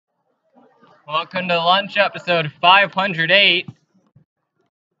Welcome to lunch episode 508.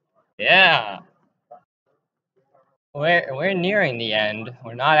 Yeah. We're nearing the end.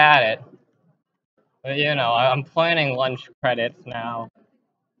 We're not at it. But you know, I'm planning lunch credits now.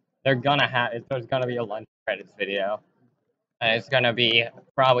 There's gonna be a lunch credits video. And it's gonna be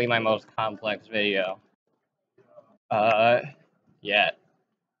probably my most complex video. Yet.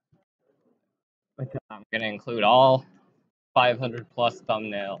 I'm gonna include all 500 plus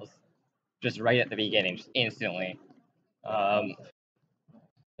thumbnails just right at the beginning, just instantly. And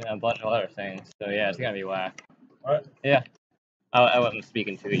a bunch of other things. So yeah, it's gonna be whack. What? Yeah. I wasn't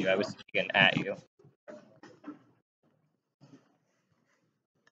speaking to you, I was speaking at you.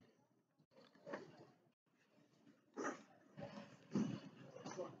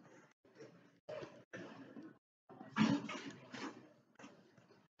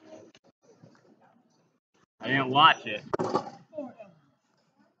 I didn't watch it.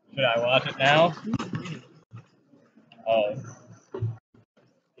 Should I watch it now? Oh.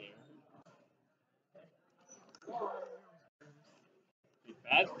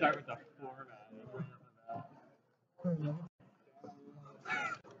 Bad start with the format.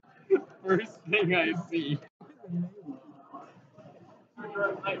 First thing I see.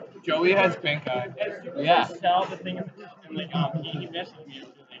 Joey has pink eye. Yeah. Sell the thing and like, he messaged me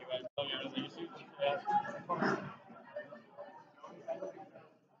with the thing about it. I was like,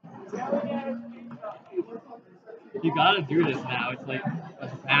 you gotta do this now. It's like,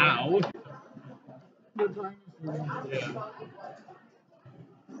 now. Yeah.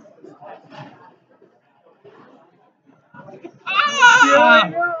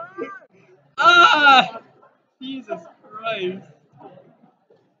 Ah! Ah! Jesus Christ.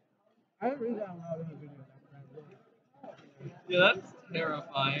 I didn't read that out loud in the video. Yeah, that's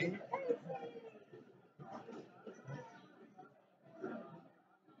terrifying.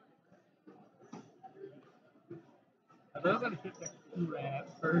 I thought I was gonna hit the rat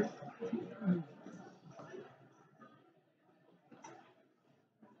first.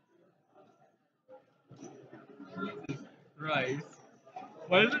 Jesus Christ.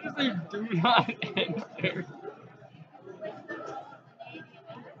 Why does it just say do not enter?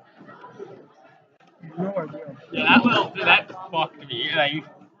 No idea. Yeah, that fucked me. Like,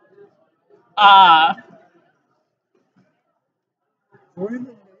 What is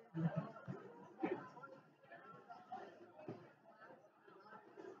it?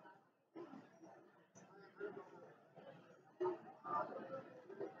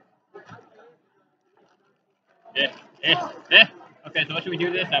 Okay, so what should we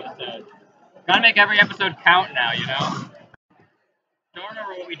do this episode? Gotta make every episode count now, you know? Don't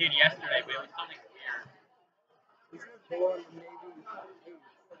remember what we did yesterday, but it was something weird.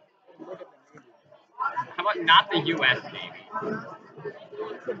 How about not the U.S. Navy?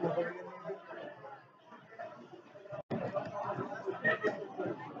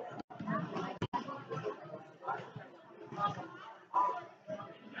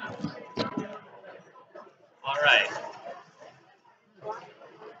 All right.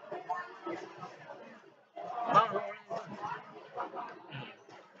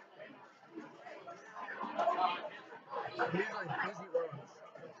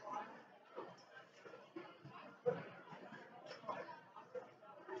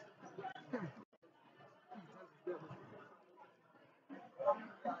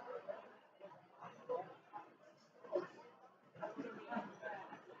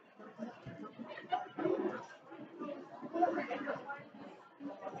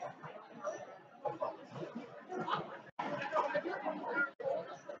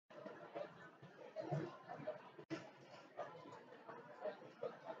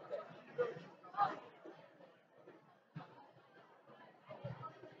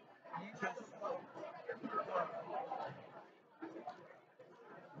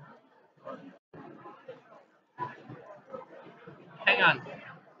 Hang on.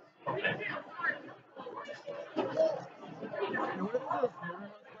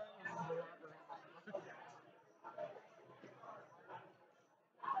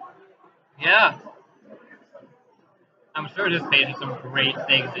 Yeah. I'm sure this page has some great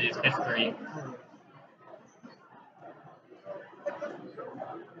things in its history.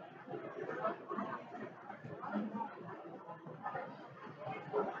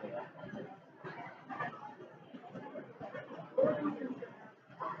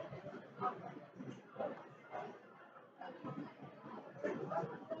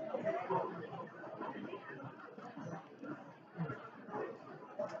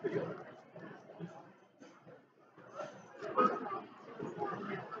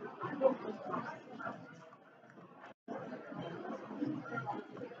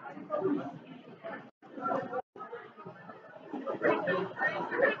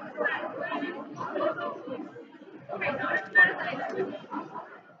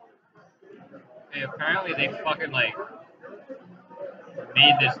 they fucking like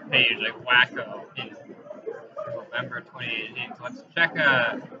made this page like wacko in November 2018. So let's check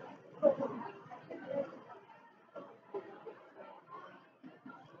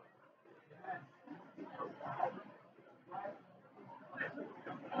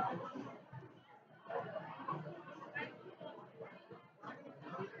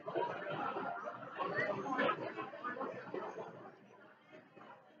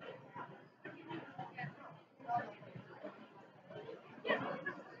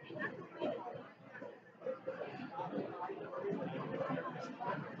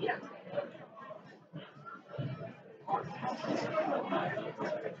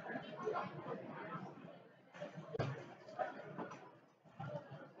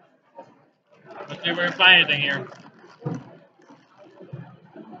let's see if we can find anything here.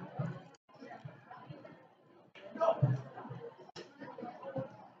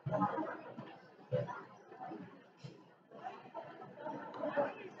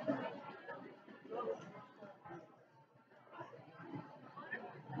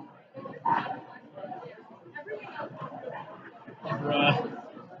 Bruh.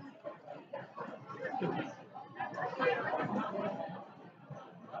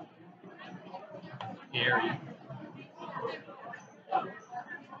 Scary.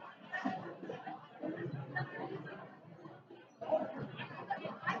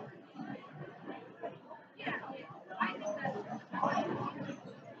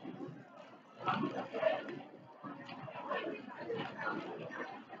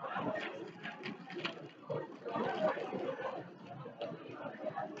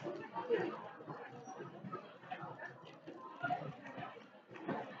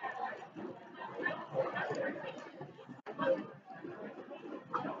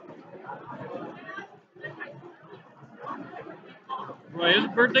 Bro, his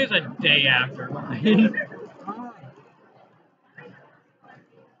birthday's a day after mine.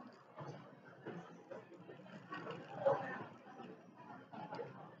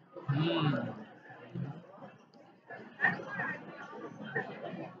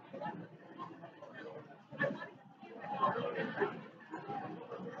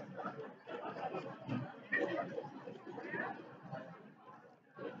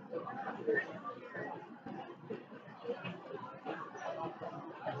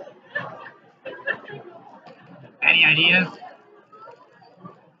 Any ideas?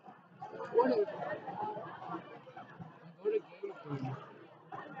 What if I go to Game Freak?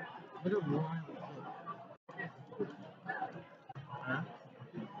 What a wild shit. Huh?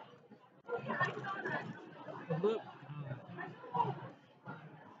 But look,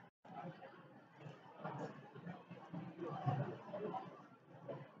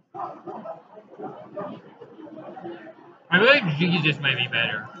 I feel like Jesus might be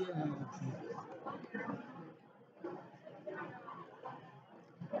better. yeah.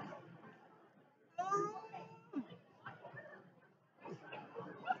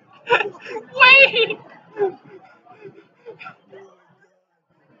 Wait!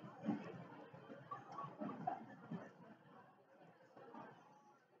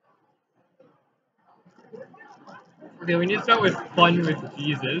 Okay, we need to start with fun with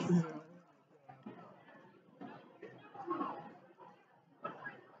Jesus.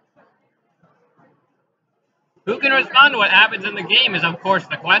 Who can respond to what happens in the game is, of course,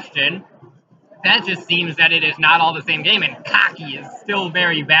 the question. That just seems that it is not all the same game, and cocky is still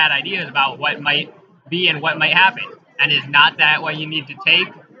very bad ideas about what might be and what might happen. And is not that what you need to take?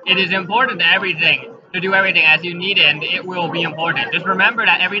 It is important to everything, to do everything as you need it, and it will be important. Just remember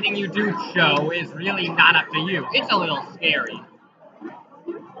that everything you do show is really not up to you. It's a little scary.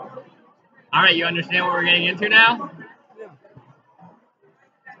 Alright, you understand what we're getting into now? Yeah.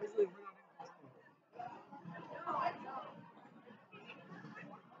 Basically, we're not in control.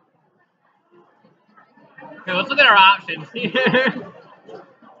 Okay, let's look at our options here.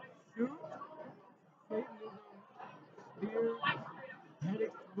 Shoot, Satanism, fear, head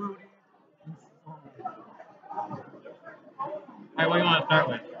exploding, and song. Alright, what do you want to start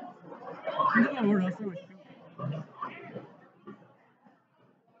with? No, we're also with shoot.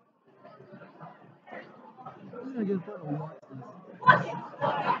 I'm gonna get fun to watch this.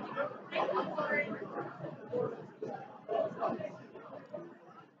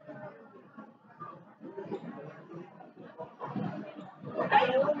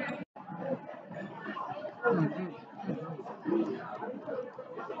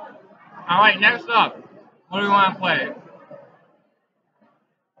 Alright, next up. What do we want to play?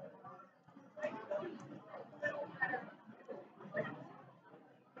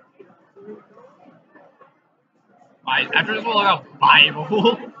 After this, we'll look up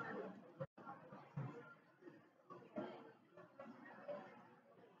Bible.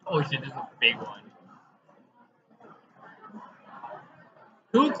 Oh shit, this is a big one.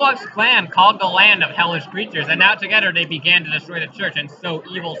 Ku Klux Klan called the land of hellish creatures, and now together they began to destroy the church and sow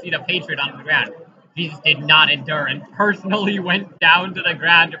evil seed of hatred on the ground. Jesus did not endure and personally went down to the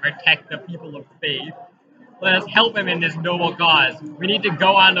ground to protect the people of faith. Let us help him in this noble cause. We need to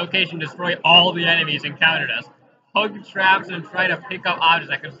go on location, destroy all the enemies encountered us, hug traps, and try to pick up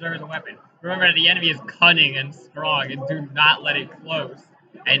objects that could serve as a weapon. Remember that the enemy is cunning and strong, and do not let it close,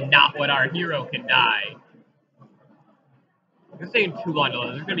 and not when our hero can die. This is taking too long to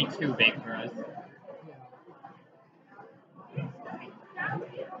load. This is going to be too big for us.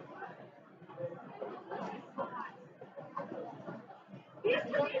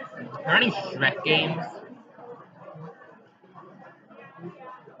 Are there any Shrek games?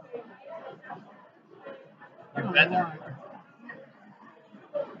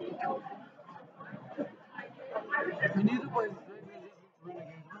 We need to play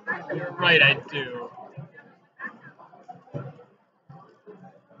Renegade. You're right, I do.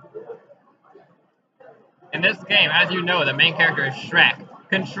 In this game, as you know, the main character is Shrek.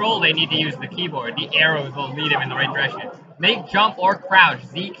 Control, they need to use the keyboard. The arrows will lead him in the right direction. Make jump or crouch.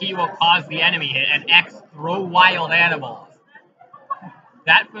 Z key will cause the enemy hit, and X throw wild animals.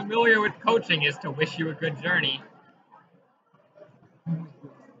 That familiar with coaching is to wish you a good journey.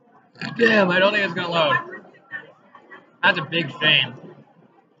 Damn, I don't think it's gonna load. That's a big shame.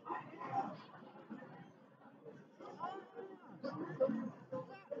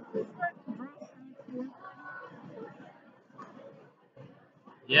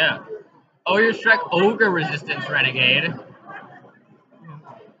 Yeah. Oh, you're Shrek Ogre Resistance Renegade.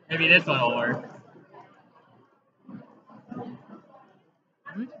 Maybe this one will work.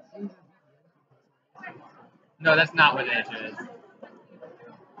 No, that's not what it is.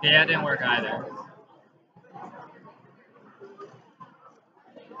 Yeah, it didn't work either.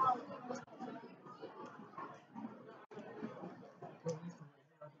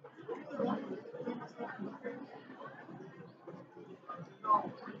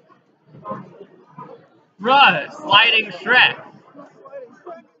 Bruh, Sliding Shrek.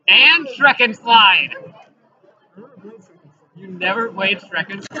 And Shrek and Slide. You never played Shrek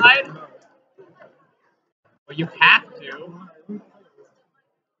and Slide? Well, you have to.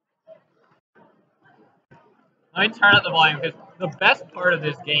 Let me turn up the volume because the best part of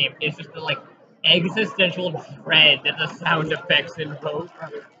this game is just the like existential dread that the sound effects invoke.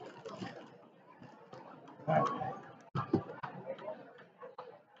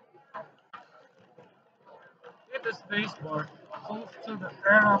 Hit the space bar. Close to the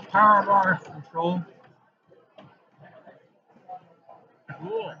air power bar control.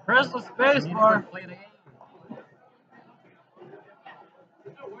 Cool. Press the space bar. Play the game.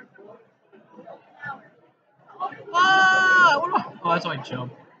 Ah! What do I... Oh, that's why I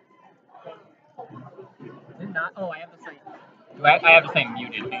jump. Did not. Oh, I have to say. I have to say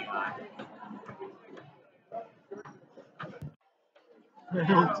muted. Hang on.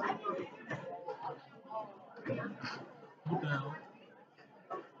 What the hell?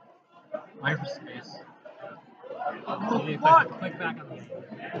 Hyperspace. Oh, You fuck! click back on the game.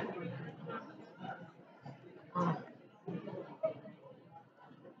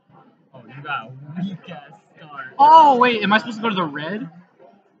 Oh, you got a weak ass start. Oh, wait, am I supposed to go to the red?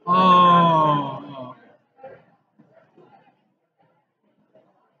 Oh.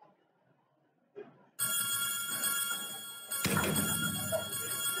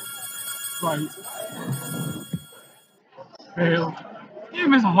 Right. Fail.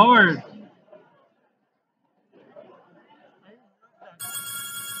 Game is hard.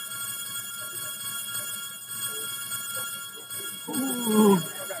 Ooh.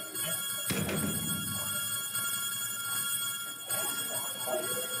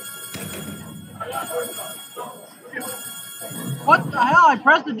 What the hell? I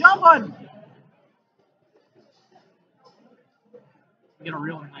pressed the jump button. Get a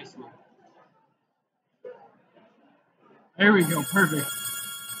real nice one. There we go. Perfect.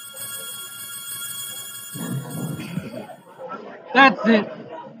 That's it.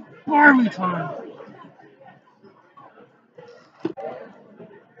 Barbie time.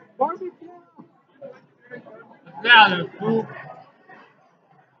 Barbie piano. Yeah, the fool.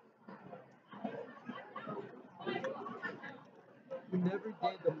 We never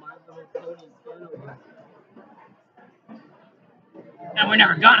did the My Little Pony turnover. And we're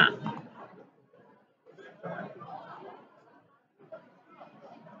never gonna.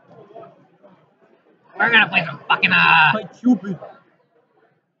 We're gonna play some fucking Like Cupid.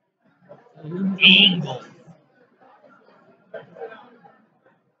 angles.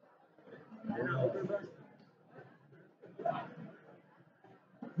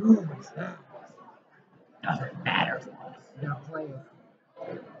 Doesn't matter. Yeah, play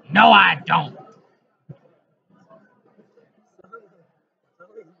it. No, I don't.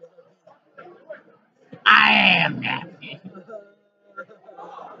 I am Nappy.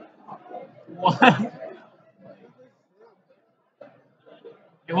 What?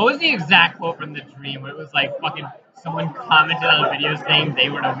 What was the exact quote from the dream where it was like fucking someone commented on a video saying they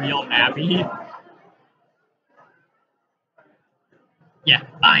were the real Nappy? Yeah,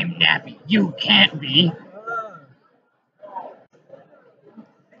 I'm Nappy. You can't be.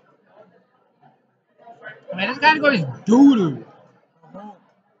 Man, this guy's going doo-doo.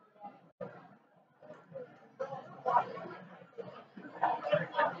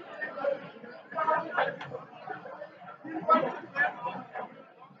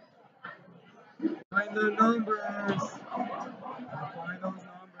 Find the numbers. Find those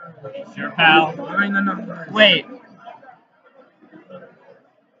numbers. Sure, pal. Find the numbers. Wait.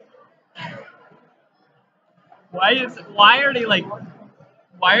 Why are they like,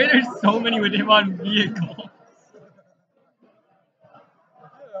 why are there so many with him on vehicles?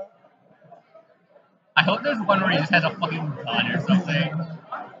 I hope there's one where he just has a fucking gun or something.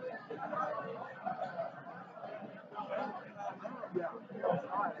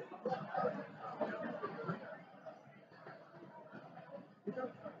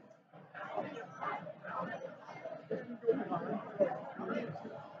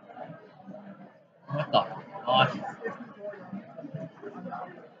 What the fuck?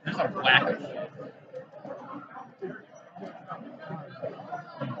 There's a whack of shit.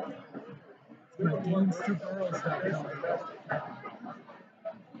 Games to girls.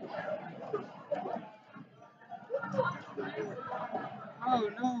 Oh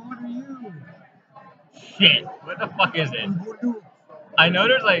no, what are you? Shit. What the fuck is it? I know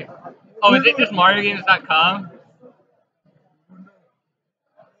there's like, oh, is it just MarioGames.com?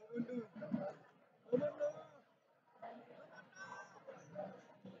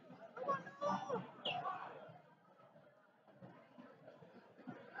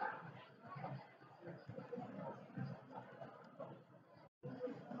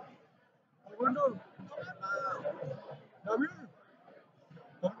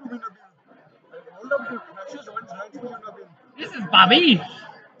 This is Bobby.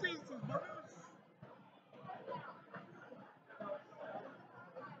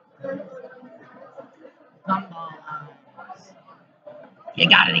 You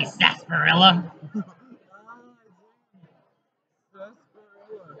got any sarsaparilla?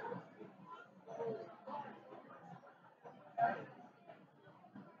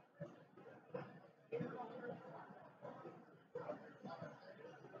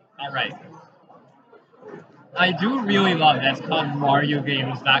 Alright. I do really love that's called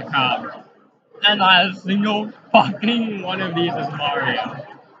MarioGames.com. And not a single fucking one of these is Mario.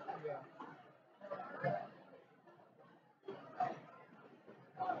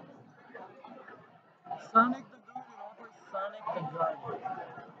 Sonic the Garden offers Sonic the Garden.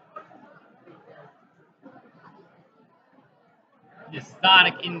 The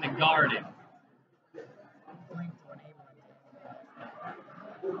Sonic in the Garden. Link to enable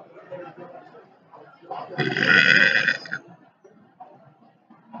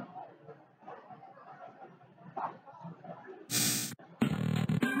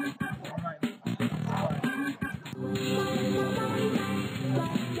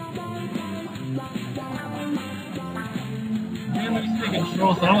Man, let me see the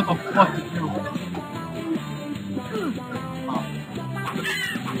controls, so I don't know what the fuck to do.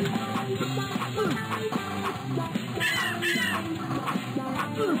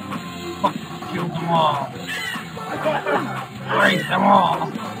 Fuck, kill them all. Raise them all.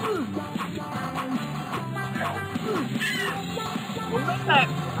 What was that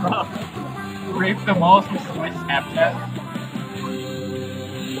from? Rape them all from Swiss Snapchat?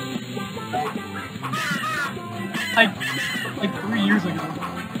 Like 3 years ago.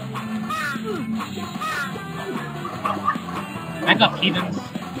 Back up, heathens.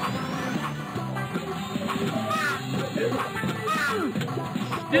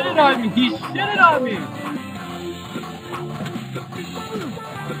 Shitted on me! He shitted on me!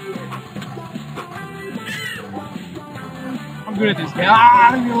 I'm good at this, man.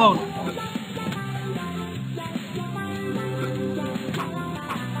 Ah, leave me alone.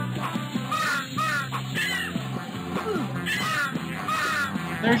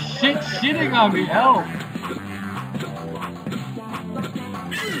 They're shitting on me, help!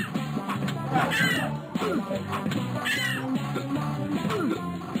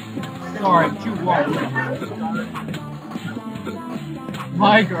 Sorry, too long.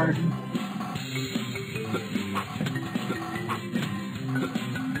 My garden.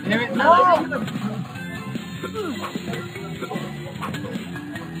 Damn it, no!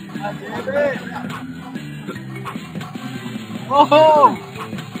 God damn it! Oh!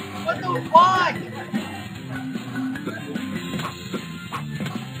 What the fuck?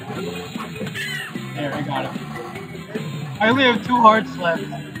 There, I got it. I only have 2 hearts left.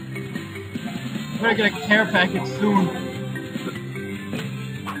 I'm gonna get a care package soon.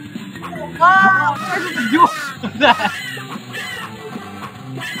 Ah! What am I supposed to do with that?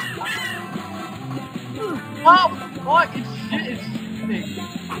 Oh, fuck! It's shit! It's shitting.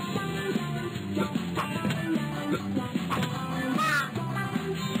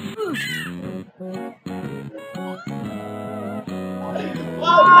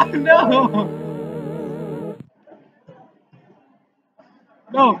 Ah, no!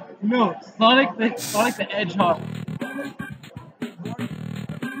 No, no, Sonic the Hedgehog.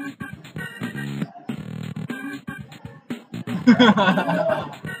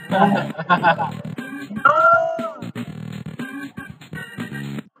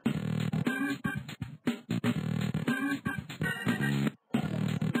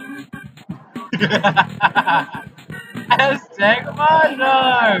 Hashtag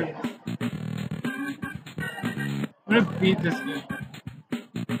Mahjong! I'm gonna beat this game.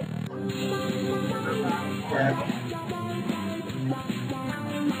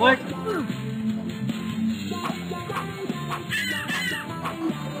 Click!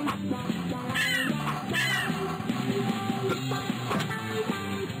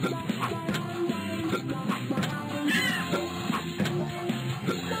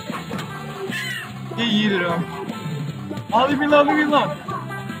 He yeeted him. Oh, leave me alone, leave me alone.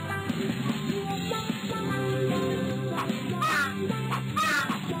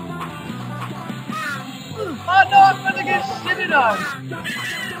 Oh no, I'm gonna get shitted on.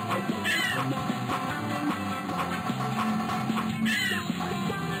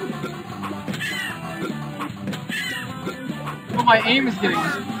 Oh, my aim is getting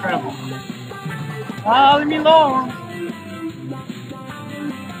incredible. Ah, leave me alone.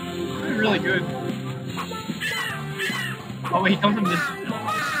 This is really good. Oh wait, he comes from this.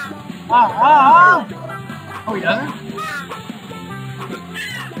 Ah! Oh, he doesn't?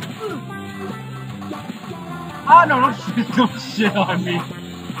 Ah, no, don't shit on me.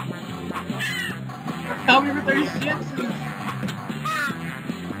 Tell me with their shits.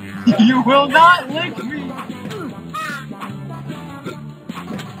 You will not lick me.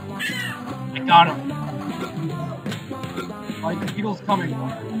 I got him. Like, the beetle's coming.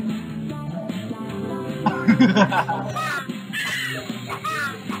 He's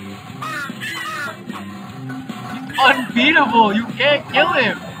unbeatable. You can't kill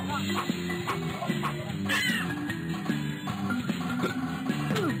him.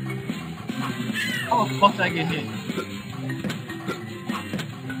 How the fuck did I get hit?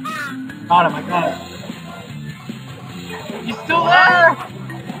 Got him, I got him. He's still there!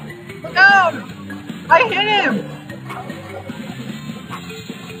 Look out! I hit him!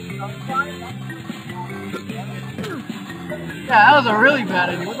 Yeah, that was a really bad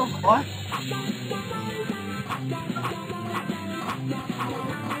idea. What the fuck?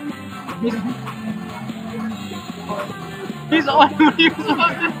 He's on what he was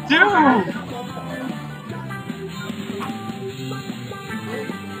supposed to do!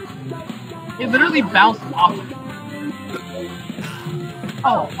 It literally bounced off of it.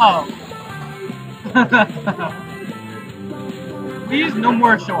 Oh. Please, no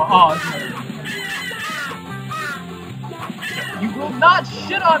more show. Oh, you will not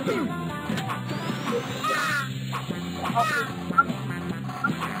shit on me!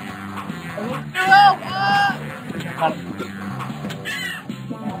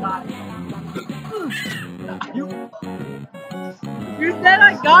 You said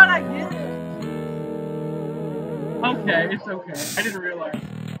I get it! Okay, it's okay. I didn't realize.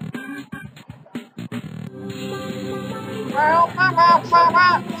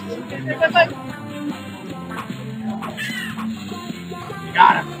 You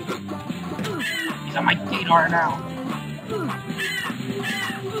got him. He's on my gator now.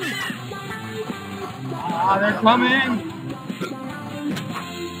 Ah, they're coming.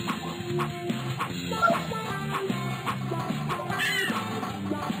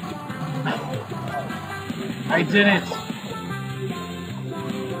 I did it.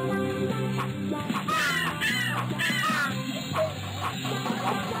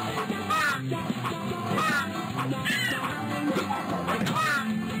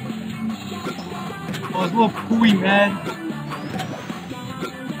 Oh, this little pooey man.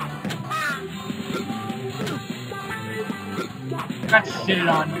 Got shitted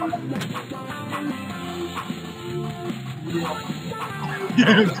on.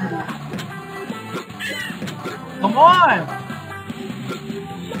 Come on!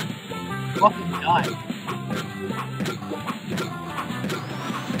 Fucking die.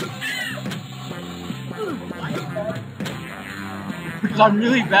 Because I'm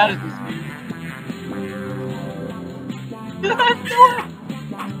really bad at this game.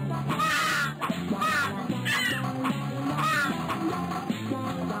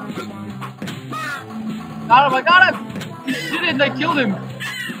 Got him, I got him! He shit it and I killed him!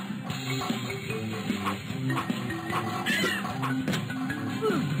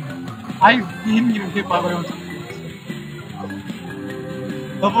 I didn't even hit by my own teammates.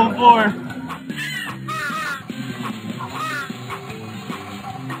 Level 4.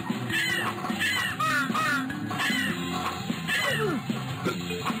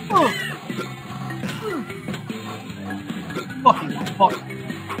 Fucking fuck.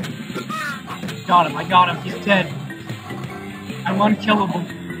 Got him, I got him, he's dead. I'm unkillable.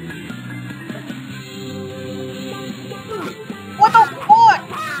 What the fuck?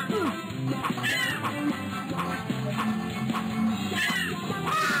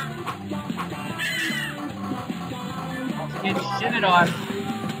 Getting shitted on.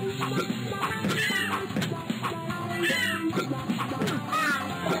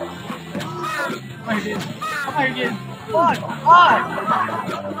 Come here, dude. Come here, dude. Fuck! Fuck!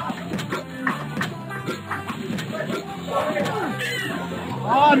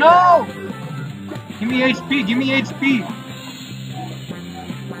 Oh no! Give me HP, give me HP!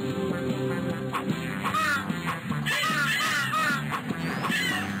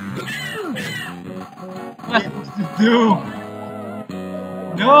 What am I supposed to do?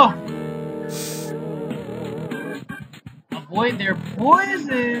 No! Avoid their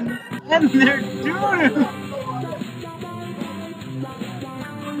poison and their doo-doo!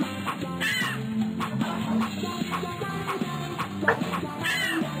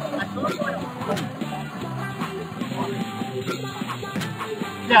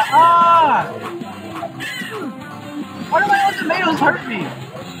 Yeah, ah! Why do my own tomatoes hurt me?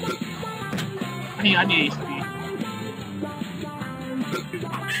 I need HP.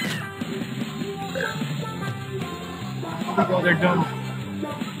 There we go, they're done.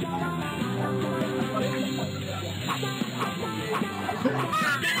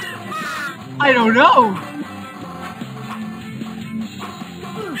 I don't know!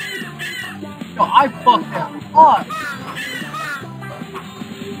 Yo, I fucked them up!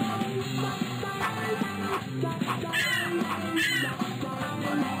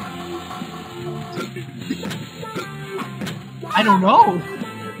 I don't know.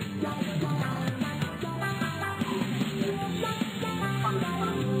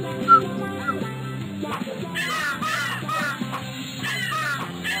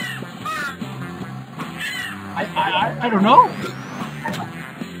 I don't know.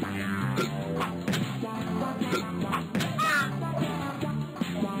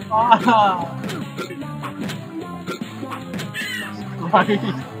 Ah. Right.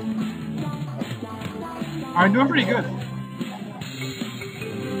 I'm doing pretty good.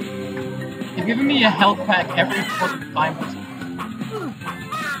 They're giving me a health pack every fucking time.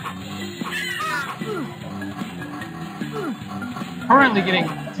 Currently getting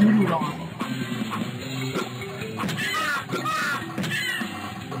doo-dooed on.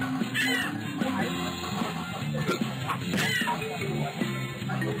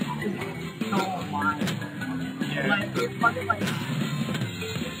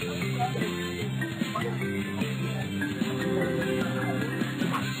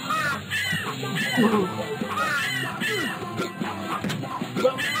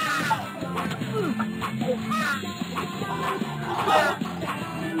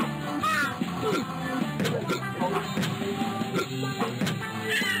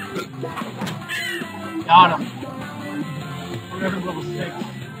 Got him. We're at level 6.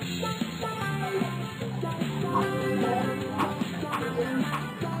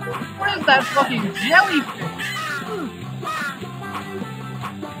 What is that fucking jellyfish?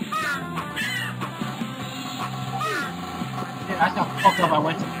 Yeah, that's how fucked up I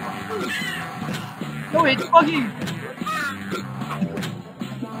went to. No, it's fucking.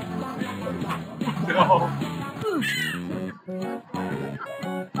 No.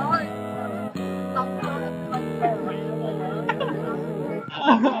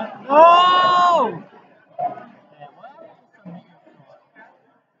 No!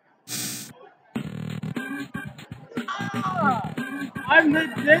 I'm the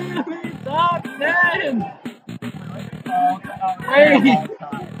daily top 10! Wait!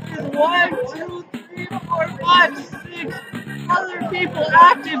 There's 1, 2, 3, 4, 5, 6 other people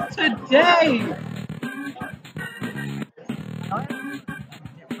active today!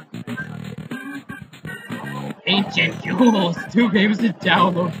 ridiculous. 2 games to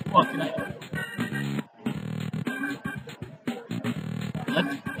download fucking.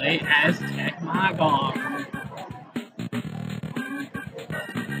 Let's play Aztec Mahjong.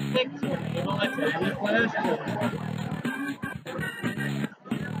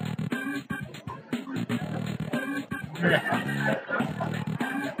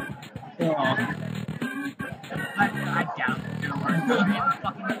 I doubt it.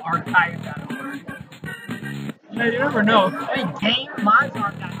 Fucking archive.org. Yeah, you never know. Hey,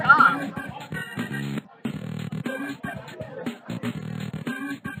 GameMahjong.com.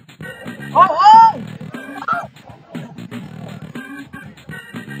 Oh!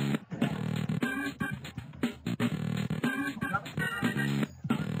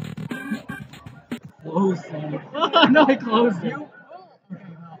 Close it. Oh, no, I closed it.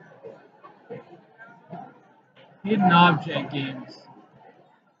 Hidden object games.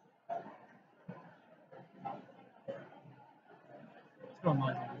 Let's go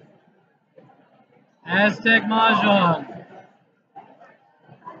Mahjong. Aztec Mahjong.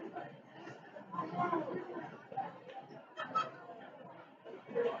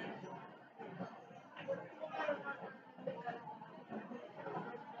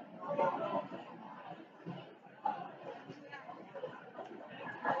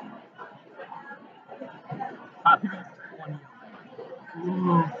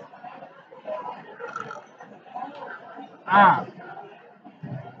 Ooh. Ah.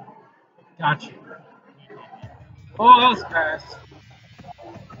 Gotcha. Oh, that was fast.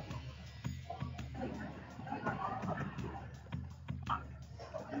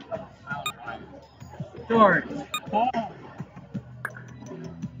 George. Oh.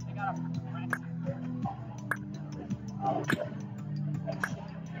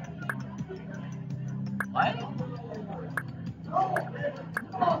 What?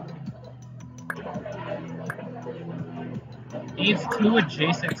 Needs 2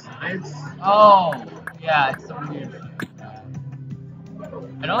 adjacent sides. Oh, yeah, it's so weird.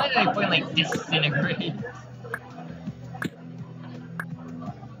 I don't like that they put like disintegrate.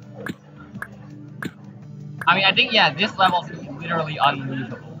 I mean, I think, yeah, this level's literally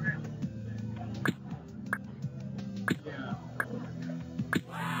unusable. Yeah.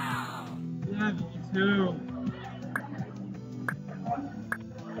 Level 2.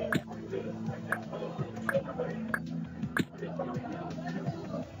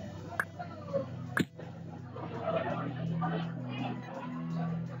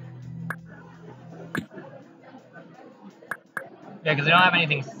 Yeah, because they don't have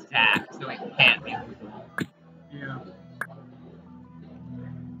anything stacked, so it can't be. Yeah.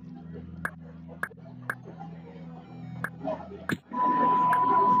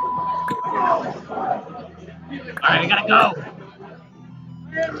 Alright, we gotta go!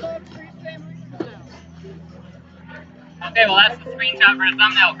 Okay, well that's the screenshot for the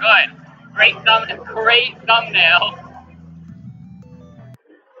thumbnail. Good. Great thumbnail.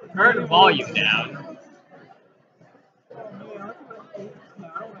 Turn the volume down.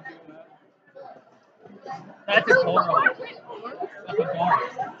 That's adorable. That's adorable.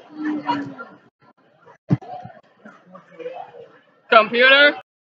 Computer?